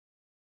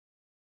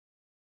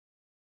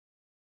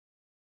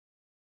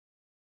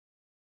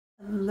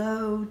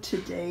Hello,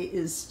 today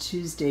is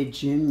Tuesday,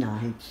 June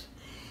 9th,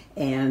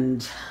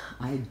 and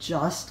I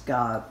just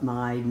got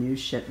my new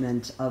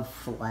shipment of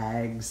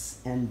Flags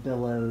and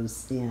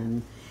Billows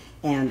in,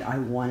 and I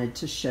wanted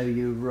to show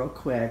you real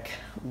quick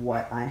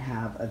what I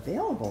have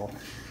available.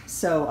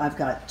 So I've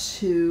got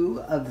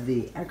two of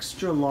the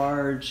extra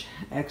large,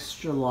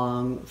 extra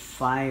long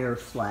fire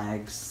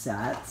flag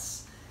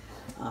sets.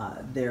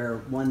 They're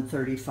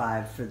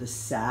 $135 for the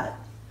set.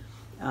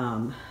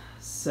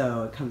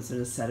 So it comes in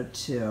a set of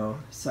two.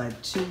 So I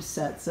have two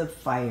sets of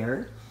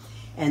fire,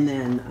 and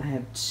then I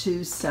have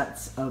two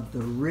sets of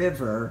the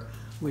river,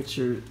 which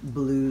are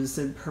blues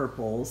and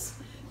purples.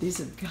 These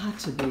have got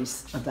to be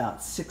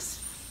about 6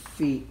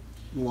 feet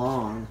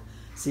long.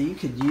 So you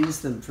could use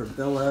them for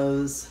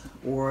billows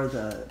or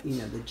the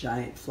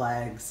giant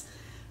flags.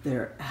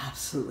 They're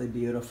absolutely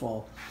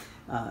beautiful.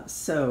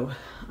 So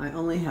I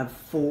only have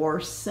 4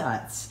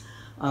 sets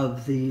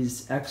of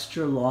these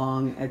extra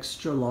long,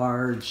 extra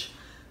large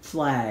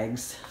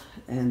flags,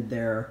 and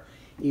they're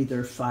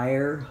either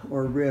fire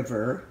or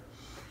river,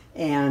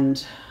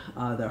 and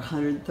they're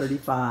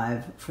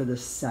 $135 for the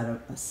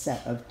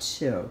set of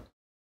 2.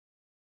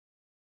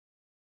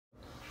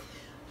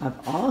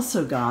 I've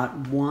also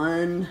got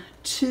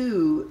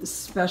 2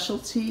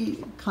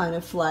 specialty kind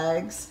of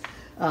flags.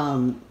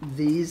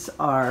 These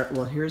are,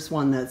 well, here's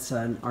one that's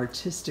an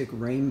artistic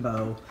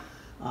rainbow,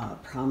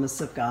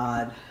 Promise of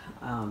God.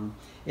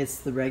 It's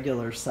the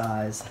regular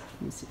size.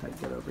 Let me see if I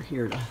can get over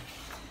here to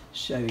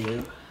show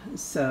you.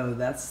 So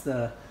that's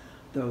the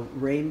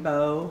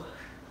rainbow.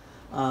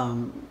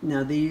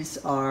 Now these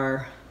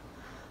are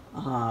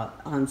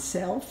on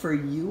sale for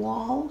you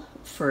all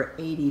for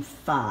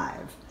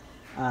 $85.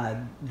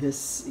 They're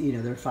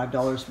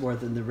 $5 more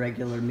than the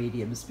regular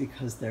mediums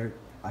because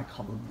I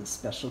call them the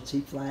specialty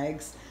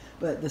flags.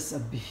 But this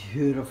is a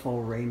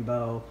beautiful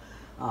rainbow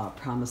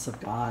Promise of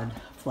God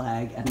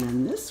flag, and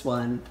then this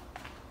one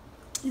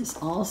is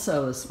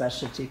also a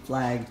specialty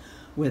flag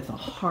with a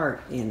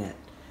heart in it.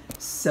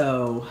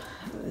 So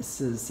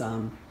this is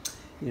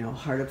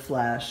heart of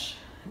flesh.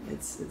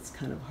 It's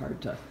kind of hard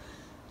to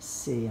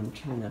see. I'm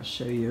trying to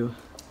show you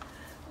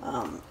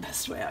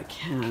best way I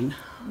can.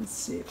 Let's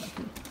see if I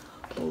can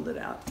hold it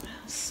out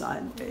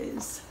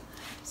sideways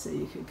so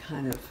you can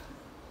kind of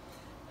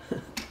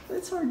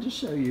it's hard to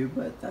show you,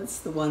 but that's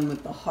the one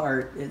with the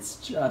heart. It's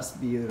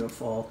just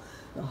beautiful,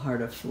 the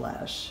heart of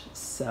flesh.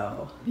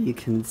 So you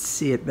can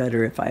see it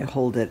better if I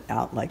hold it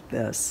out like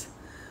this,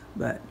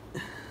 but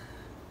let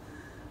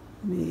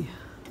me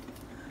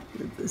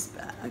move this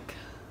back.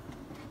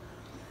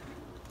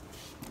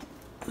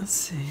 Let's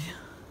see.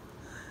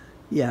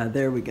 Yeah,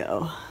 there we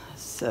go.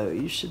 So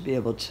you should be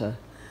able to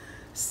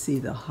see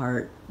the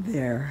heart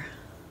there.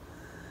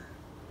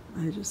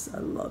 I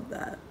love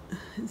that.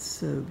 It's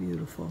so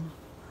beautiful.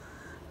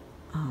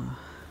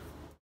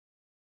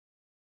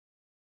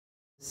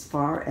 As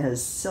far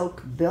as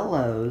silk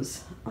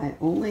billows, I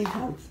only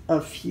have a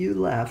few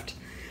left.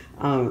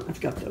 I've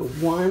got the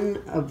one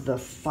of the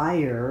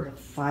fire.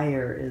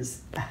 Fire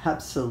is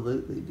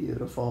absolutely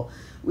beautiful.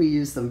 We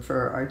use them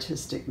for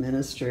artistic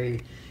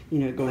ministry,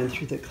 going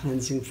through the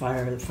cleansing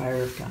fire, the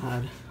fire of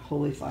God,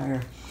 holy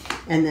fire.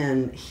 And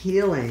then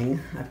healing,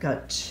 I've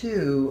got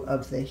 2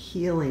 of the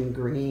healing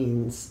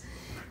greens.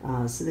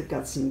 So they've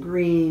got some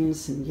green,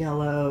 some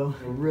yellow,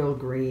 a real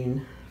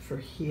green for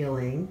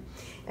healing.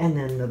 And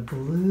then the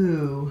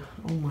blue,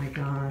 oh my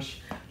gosh,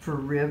 for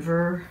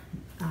river,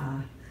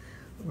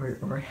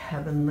 or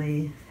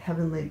heavenly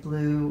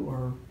blue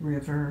or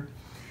river.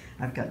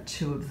 I've got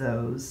 2 of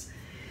those.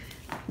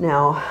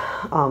 Now,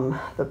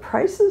 the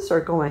prices are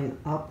going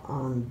up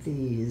on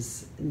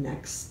these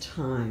next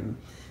time.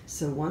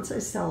 So once I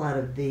sell out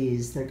of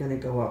these, they're going to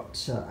go up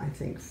to, I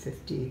think,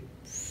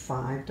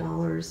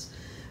 $55.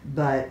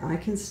 But I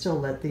can still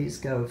let these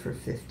go for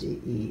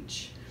 $50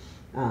 each.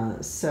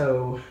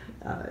 So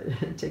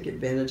take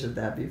advantage of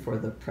that before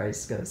the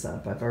price goes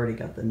up. I've already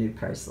got the new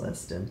price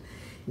list, and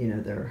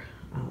they're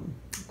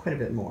quite a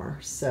bit more.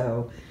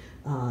 So,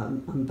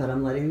 but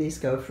I'm letting these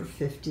go for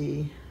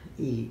 $50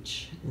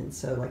 each. And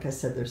so, like I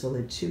said, there's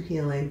only 2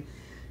 healing,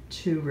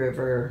 2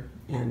 river,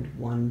 and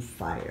 1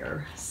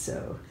 fire.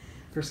 So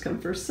first come,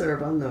 first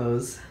serve on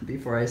those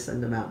before I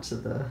send them out to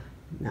the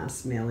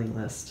mass mailing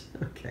list.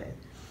 Okay.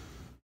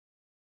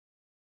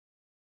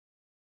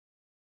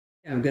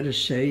 I'm going to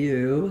show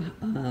you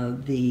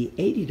the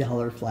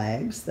 $80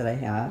 flags that I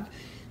have.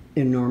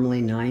 They're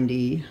normally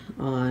 $90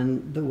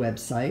 on the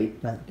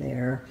website, but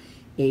they're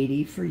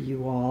 $80 for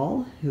you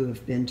all who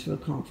have been to a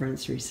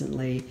conference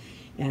recently.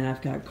 And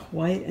I've got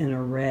quite an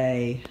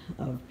array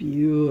of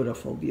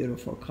beautiful,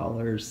 beautiful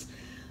colors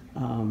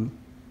of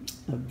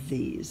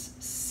these.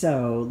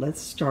 So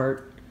let's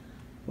start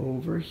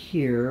over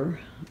here,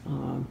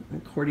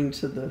 according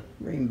to the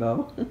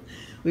rainbow.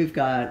 We've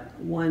got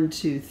 1,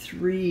 2,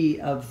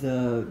 3 of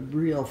the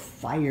real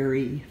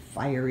fiery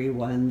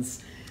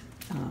ones.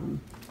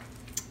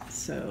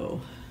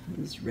 So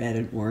it's red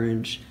and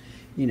orange.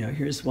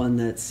 Here's one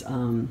that's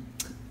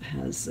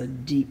has a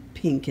deep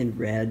pink and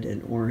red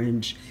and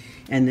orange.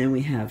 And then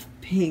we have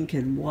pink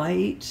and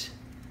white,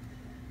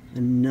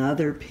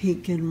 another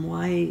pink and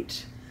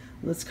white.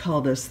 Let's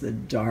call this the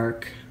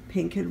dark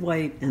pink and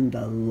white and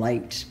the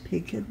light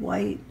pink and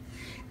white.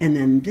 And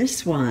then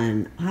this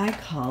one, I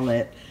call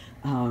it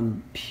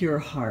Pure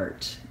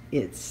Heart.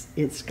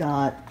 It's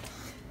got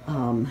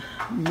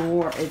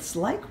more, it's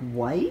like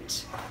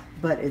white,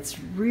 but it's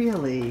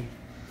really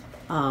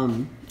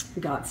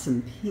got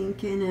some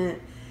pink in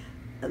it,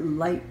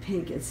 light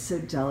pink. It's so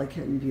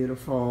delicate and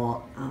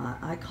beautiful.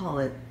 I call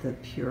it the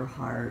Pure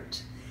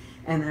Heart.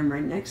 And then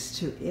right next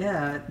to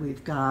it,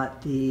 we've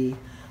got the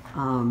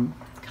kind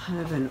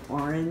of an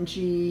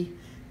orangey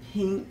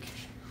pink.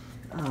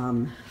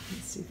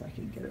 Let's see if I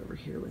can get over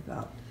here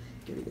without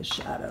getting a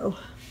shadow.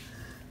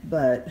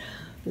 But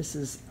this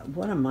is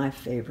one of my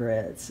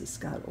favorites. It's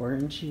got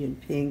orangey and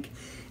pink.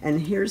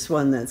 And here's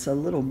one that's a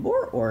little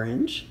more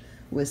orange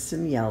with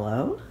some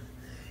yellow.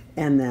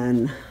 And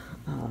then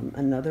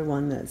another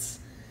one that's,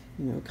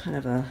 you know, kind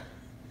of a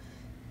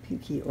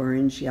pinky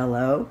orange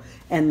yellow.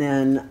 And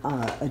then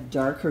a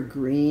darker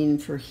green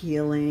for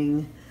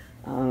healing.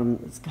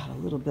 It's got a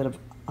little bit of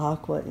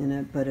aqua in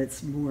it, but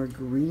it's more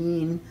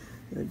green,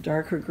 a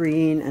darker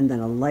green, and then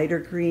a lighter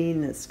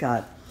green that's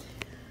got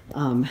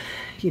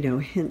you know,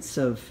 hints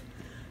of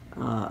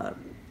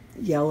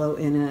yellow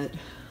in it.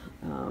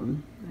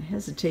 I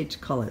hesitate to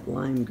call it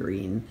lime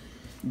green,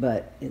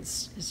 but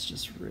it's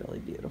just really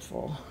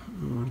beautiful.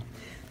 I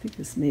think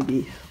this may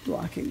be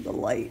blocking the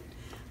light.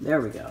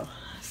 There we go.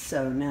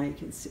 So now you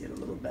can see it a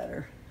little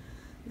better,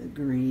 the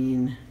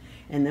green.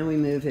 And then we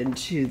move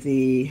into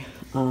the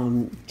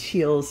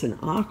teals and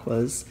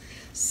aquas.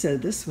 So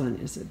this one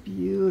is a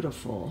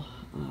beautiful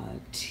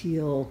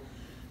teal,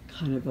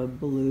 kind of a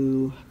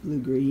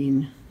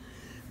blue-green.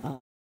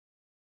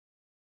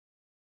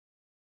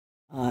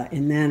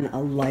 And then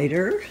a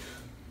lighter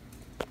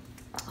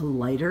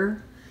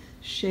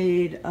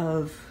shade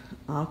of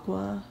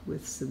aqua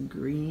with some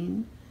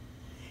green.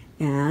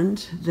 And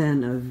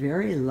then a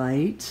very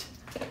light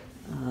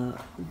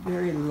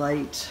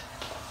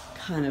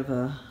kind of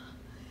a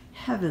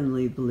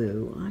heavenly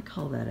blue. I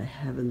call that a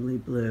heavenly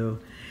blue.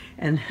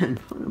 And then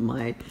one of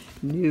my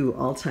new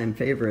all-time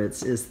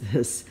favorites is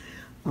this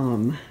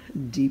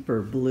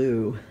deeper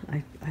blue.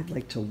 I'd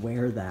like to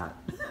wear that.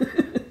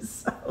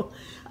 So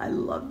I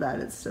love that.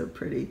 It's so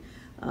pretty.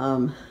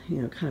 You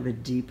know, kind of a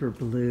deeper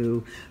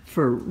blue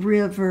for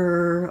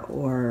river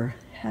or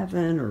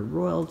heaven or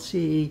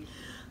royalty,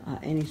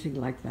 anything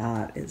like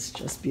that. It's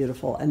just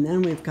beautiful. And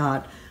then we've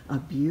got a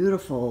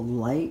beautiful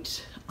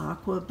light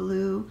aqua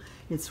blue.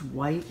 It's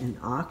white and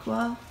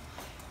aqua,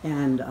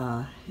 and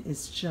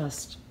it's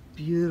just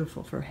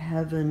beautiful for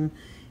heaven,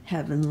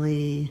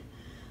 heavenly,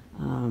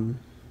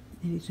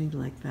 anything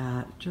like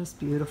that. Just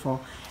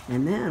beautiful.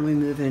 And then we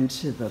move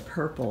into the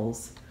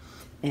purples,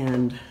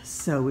 and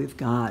so we've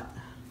got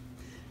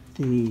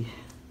the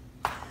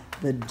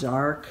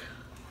dark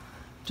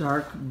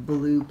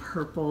blue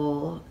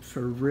purple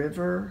for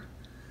river,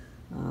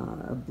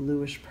 a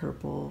bluish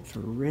purple for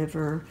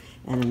river,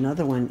 and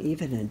another one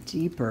even a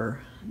deeper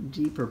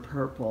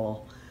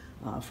purple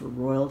for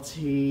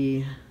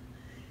royalty,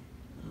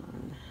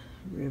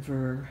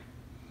 river.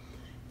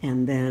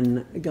 And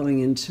then going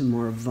into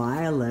more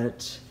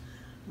violet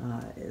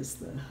is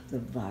the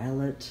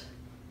violet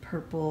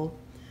purple.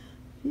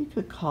 You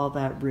could call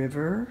that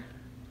river.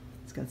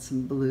 It's got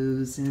some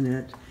blues in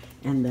it.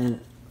 And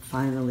then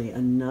finally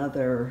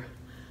another,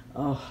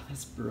 oh,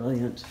 that's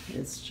brilliant.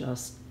 It's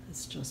just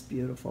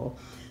beautiful.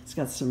 It's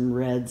got some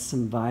red,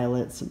 some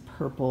violet, some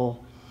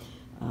purple.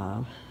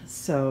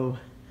 So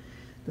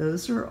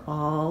those are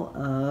all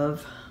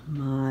of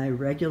my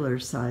regular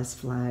size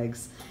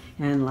flags.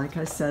 And like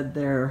I said,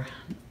 they're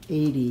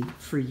 80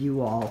 for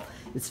you all.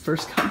 It's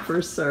first come,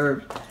 first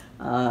served.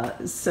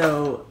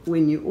 So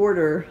when you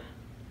order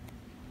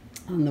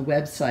on the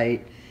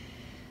website,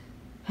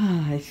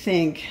 I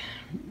think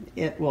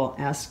it will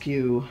ask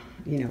you,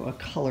 you know, a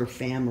color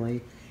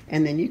family.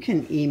 And then you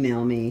can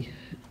email me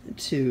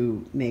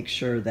to make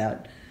sure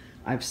that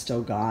I've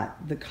still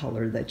got the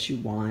color that you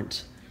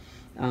want.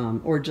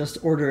 Or just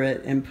order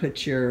it and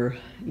put your,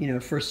 you know,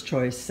 first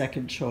choice,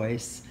 second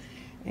choice,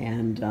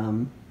 and,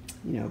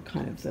 you know,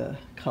 kind of the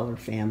color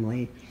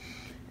family.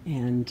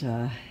 And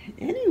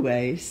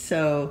anyway,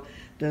 so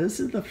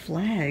those are the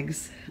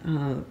flags.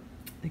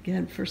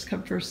 Again, first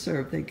come, first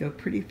serve. They go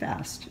pretty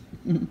fast.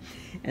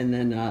 And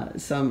then,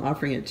 so I'm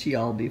offering it to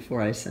y'all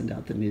before I send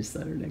out the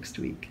newsletter next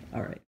week.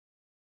 All right.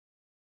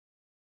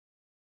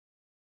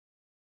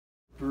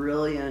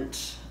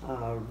 Brilliant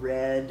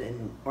red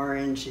and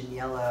orange and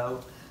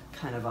yellow,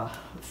 kind of a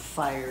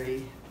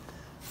fiery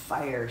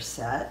fire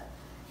set,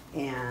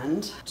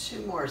 and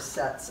two more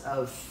sets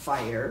of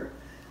fire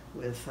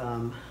with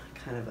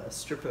kind of a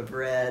strip of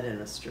red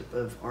and a strip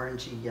of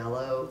orangey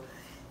yellow,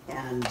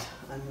 and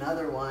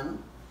another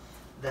one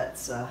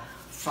that's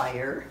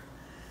fire,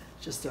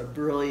 just a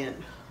brilliant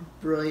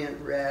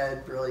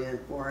red,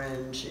 brilliant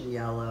orange and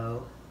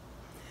yellow.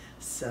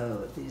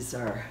 So these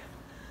are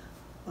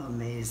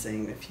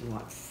amazing if you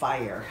want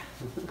fire.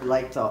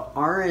 Like the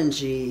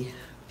orangey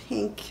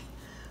pink,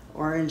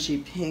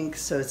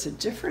 so it's a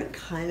different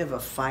kind of a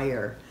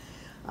fire.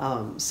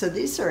 So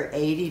these are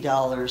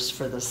 $80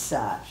 for the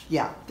set.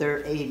 Yeah,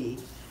 they're 80.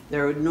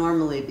 There would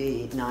normally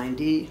be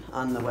 90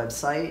 on the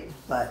website,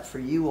 but for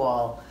you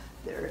all,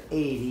 they're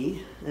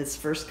 80. It's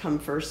first come,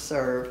 first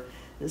serve.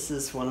 This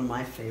is one of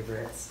my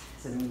favorites.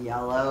 It's in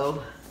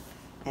yellow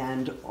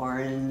and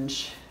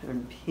orange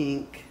and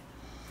pink.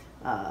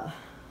 I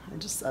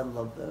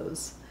love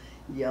those.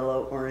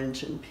 Yellow,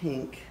 orange, and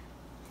pink.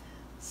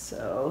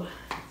 So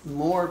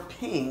more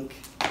pink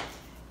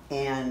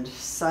and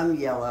some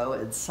yellow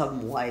and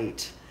some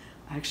white.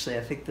 Actually,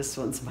 I think this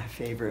one's my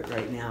favorite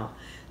right now.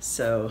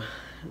 So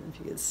I don't know if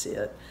you can see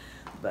it,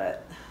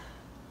 but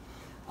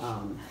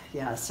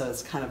yeah, so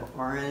it's kind of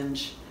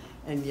orange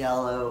and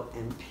yellow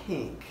and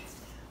pink,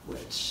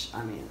 which,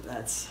 I mean,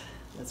 that's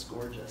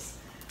gorgeous.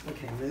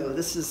 Okay, so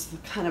this is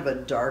kind of a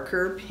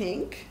darker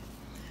pink.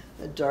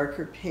 A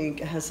darker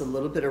pink. It has a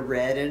little bit of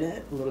red in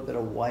it, a little bit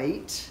of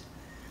white.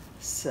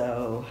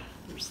 So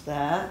there's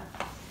that.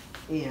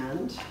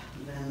 And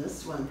then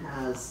this one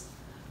has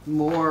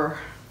more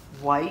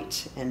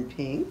white and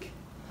pink.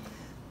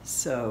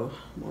 So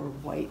more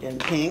white and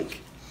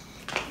pink.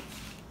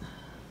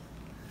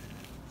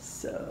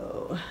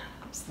 So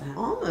it's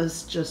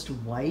almost just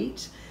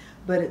white,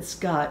 but it's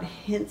got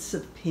hints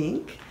of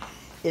pink.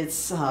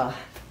 It's or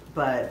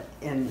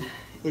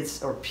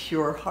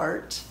pure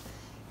heart.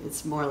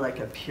 It's more like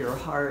a pure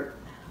heart.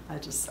 I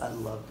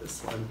love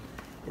this one.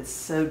 It's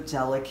so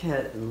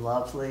delicate and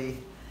lovely.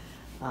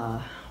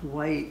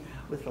 White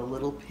with a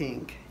little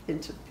pink,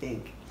 hint of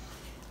pink.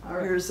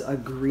 Here's a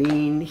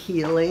green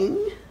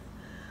healing.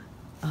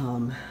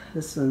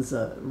 This one's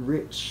a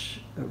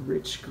rich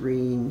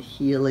green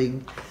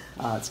healing.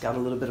 It's got a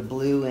little bit of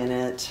blue in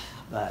it,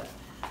 but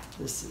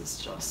this is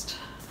just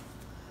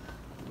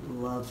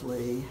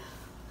lovely.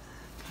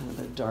 Kind of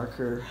a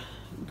darker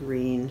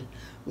green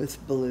with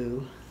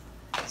blue.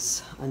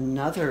 It's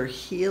another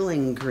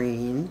healing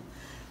green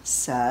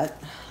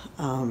set.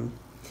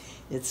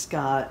 It's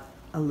got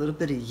a little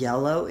bit of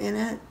yellow in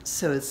it,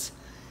 so it's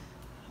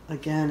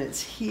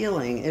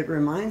healing. It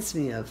reminds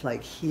me of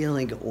like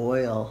healing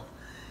oil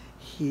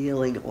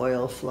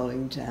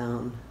flowing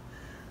down.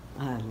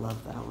 I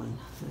love that one.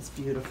 It's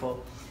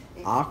beautiful.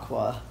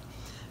 Aqua,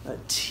 a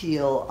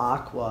teal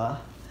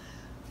aqua.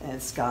 And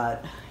it's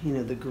got, you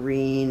know, the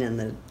green and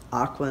the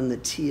aqua and the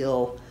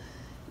teal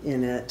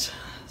in it.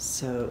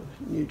 So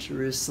New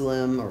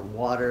Jerusalem or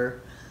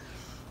water,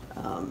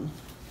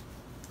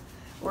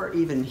 or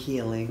even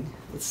healing.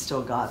 It's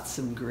still got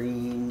some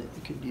green.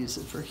 You could use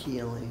it for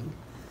healing.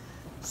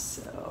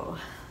 So,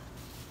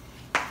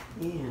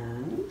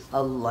 and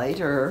a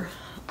lighter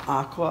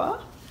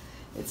aqua.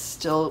 It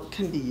still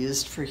can be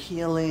used for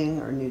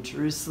healing or New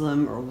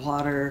Jerusalem or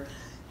water,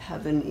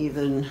 heaven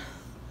even.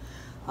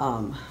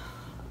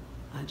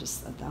 I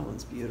just thought that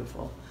one's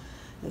beautiful.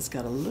 It's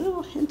got a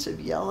little hint of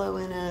yellow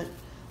in it,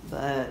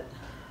 but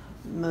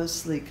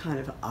mostly kind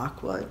of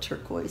aqua,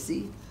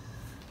 turquoisey,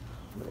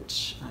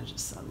 which I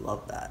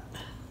love that.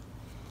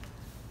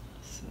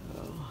 So,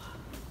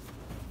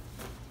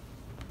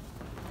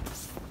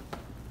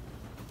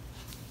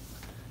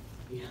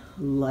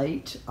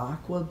 light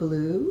aqua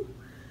blue.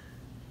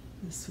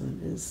 This one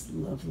is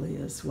lovely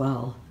as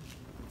well.